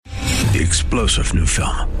The explosive new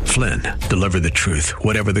film, Flynn, Deliver the Truth,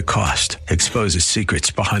 Whatever the Cost, exposes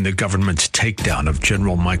secrets behind the government's takedown of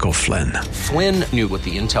General Michael Flynn. Flynn knew what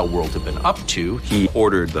the intel world had been up to. He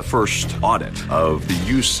ordered the first audit of the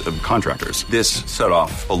use of contractors. This set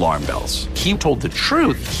off alarm bells. He told the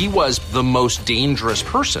truth. He was the most dangerous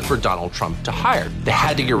person for Donald Trump to hire. They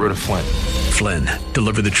had to get rid of Flynn. Flynn,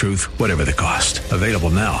 Deliver the Truth, Whatever the Cost. Available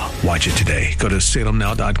now. Watch it today. Go to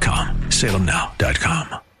salemnow.com.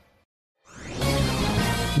 salemnow.com.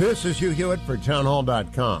 This is Hugh Hewitt for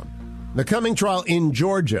townhall.com. The coming trial in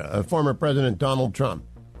Georgia of former President Donald Trump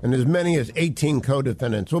and as many as 18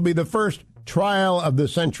 co-defendants will be the first trial of the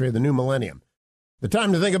century of the new millennium. The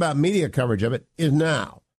time to think about media coverage of it is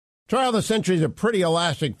now. Trial of the century is a pretty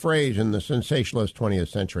elastic phrase in the sensationalist 20th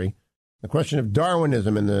century. The question of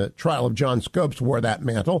Darwinism in the trial of John Scopes wore that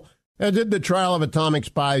mantle, as did the trial of atomic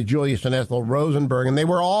spies Julius and Ethel Rosenberg, and they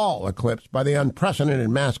were all eclipsed by the unprecedented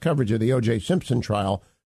mass coverage of the O.J. Simpson trial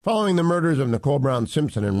following the murders of Nicole Brown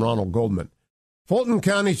Simpson and Ronald Goldman. Fulton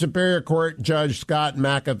County Superior Court Judge Scott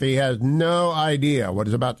McAfee has no idea what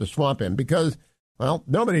is about to swamp him because, well,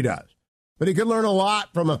 nobody does. But he could learn a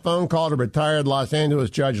lot from a phone call to retired Los Angeles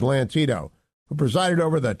Judge Lance Ito, who presided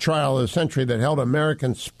over the trial of the century that held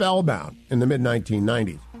Americans spellbound in the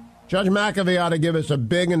mid-1990s. Judge McAfee ought to give us a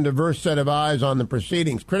big and diverse set of eyes on the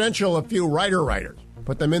proceedings, credential a few writers,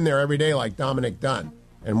 put them in there every day like Dominic Dunn,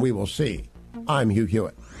 and we will see. I'm Hugh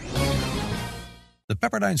Hewitt. The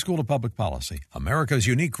Pepperdine School of Public Policy, America's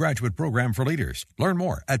unique graduate program for leaders. Learn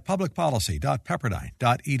more at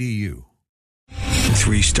publicpolicy.pepperdine.edu.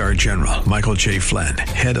 3-star General Michael J. Flynn,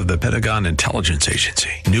 head of the Pentagon Intelligence Agency,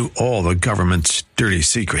 knew all the government's dirty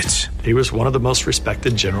secrets. He was one of the most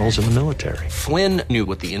respected generals in the military. Flynn knew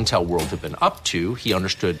what the intel world had been up to. He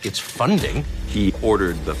understood its funding. He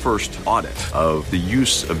ordered the first audit of the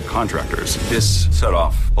use of contractors. This set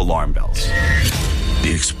off alarm bells.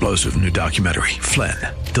 The explosive new documentary, Flynn,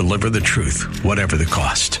 Deliver the Truth, Whatever the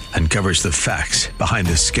Cost, uncovers the facts behind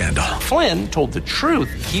this scandal. Flynn told the truth.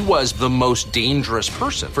 He was the most dangerous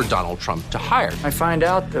person for Donald Trump to hire. I find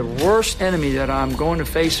out the worst enemy that I'm going to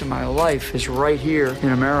face in my life is right here in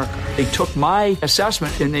America. They took my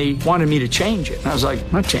assessment and they wanted me to change it. And I was like,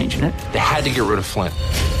 I'm not changing it. They had to get rid of Flynn.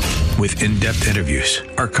 With in-depth interviews,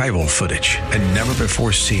 archival footage, and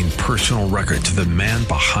never-before-seen personal records of the man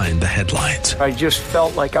behind the headlines. I just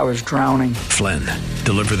felt like I was drowning. Flynn,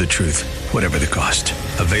 Deliver the Truth, Whatever the Cost.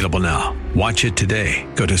 Available now. Watch it today.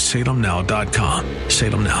 Go to salemnow.com.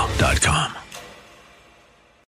 salemnow.com.